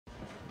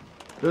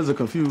There's a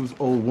confused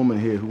old woman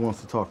here who wants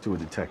to talk to a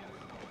detective.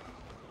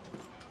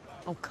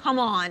 Oh, come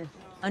on.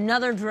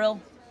 Another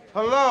drill?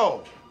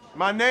 Hello,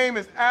 my name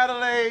is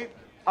Adelaide.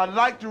 I'd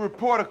like to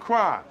report a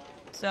crime.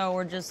 So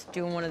we're just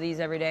doing one of these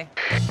every day?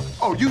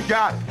 Oh, you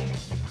got it.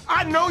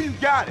 I know you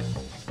got it.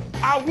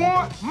 I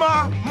want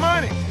my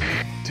money.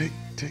 Tick,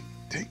 tick,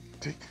 tick,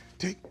 tick,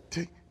 tick,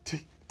 tick,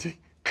 tick, tick,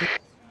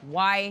 tick.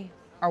 Why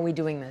are we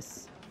doing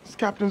this? It's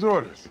captain's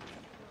orders.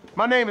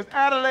 My name is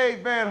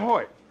Adelaide Van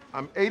Hoyt.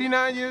 I'm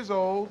 89 years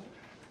old,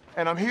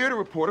 and I'm here to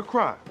report a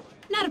crime.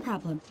 Not a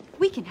problem.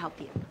 We can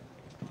help you.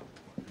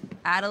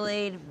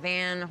 Adelaide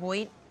Van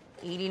Hoyt,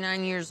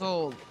 89 years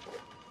old.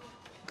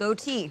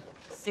 Goatee,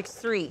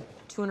 6'3",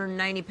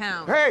 290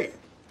 pounds. Hey,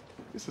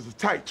 this is a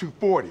tight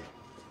 240.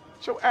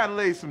 Show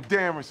Adelaide some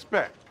damn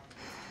respect.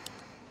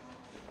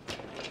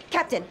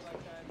 Captain,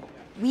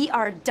 we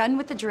are done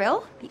with the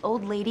drill. The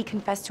old lady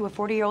confessed to a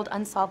 40-year-old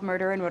unsolved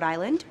murder in Rhode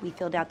Island. We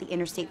filled out the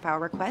interstate file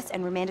request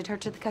and remanded her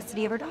to the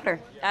custody of her daughter.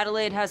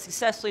 Adelaide has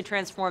successfully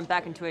transformed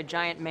back into a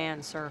giant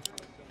man, sir.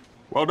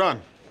 Well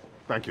done.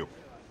 Thank you.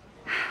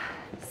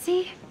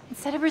 See,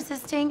 instead of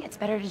resisting, it's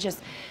better to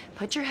just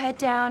put your head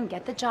down,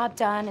 get the job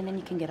done, and then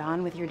you can get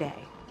on with your day.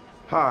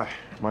 Hi,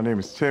 my name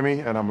is Timmy,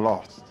 and I'm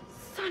lost.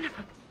 Son of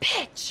a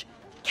bitch!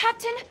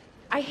 Captain,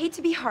 I hate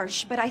to be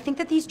harsh, but I think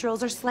that these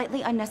drills are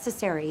slightly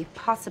unnecessary,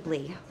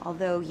 possibly.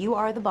 Although you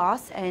are the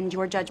boss, and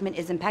your judgment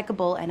is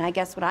impeccable, and I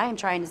guess what I am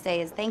trying to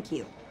say is thank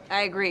you.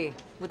 I agree.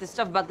 With the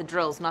stuff about the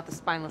drills, not the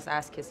spineless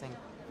ass-kissing.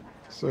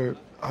 Sir,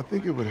 I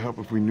think it would help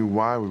if we knew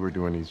why we were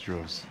doing these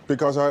drills.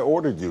 Because I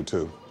ordered you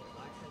to.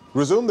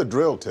 Resume the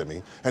drill,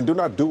 Timmy, and do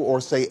not do or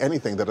say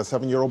anything that a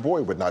 7-year-old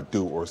boy would not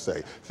do or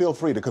say. Feel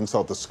free to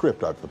consult the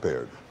script I've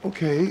prepared.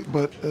 Okay,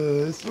 but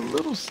it's a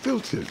little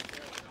stilted.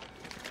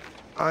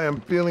 I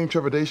am feeling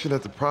trepidation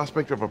at the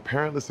prospect of a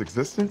parentless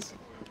existence.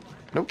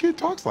 No kid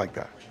talks like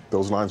that.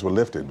 Those lines were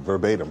lifted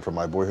verbatim from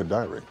my boyhood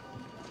diary.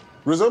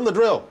 Resume the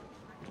drill.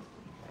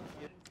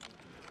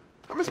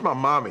 I miss my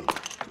mommy.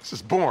 This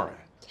is boring.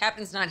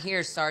 Captain's not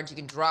here, Sarge. You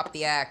can drop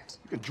the act.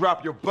 You can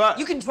drop your butt.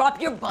 You can drop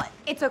your butt.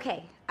 It's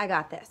okay. I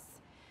got this.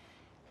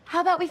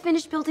 How about we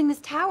finish building this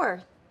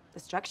tower? The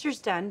structure's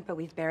done, but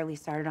we've barely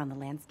started on the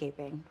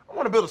landscaping. I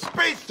want to build a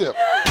spaceship.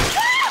 I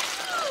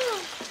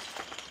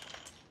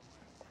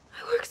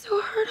worked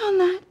so hard on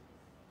that.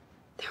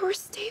 There were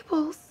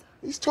staples.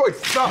 These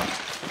toys suck.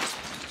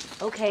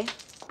 Okay.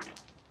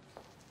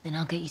 Then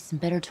I'll get you some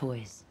better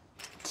toys.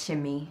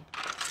 Timmy.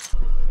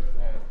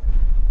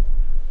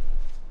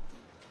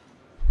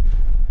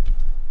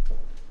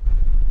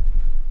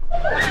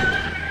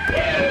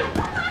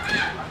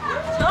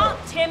 Jump,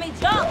 Timmy,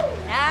 jump!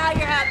 Now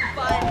you're having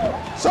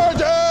fun.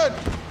 Sergeant!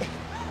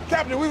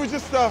 Captain, we were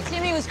just,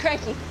 Timmy was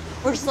cranky.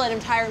 We're just letting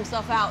him tire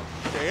himself out.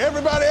 Okay,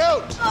 everybody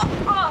out!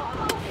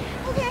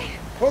 Okay.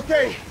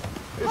 Okay,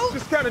 it's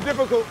just kind of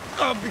difficult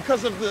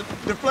because of the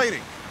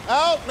deflating.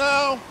 Out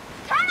now!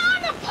 Turn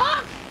on the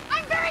pump!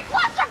 I'm very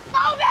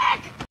claustrophobic!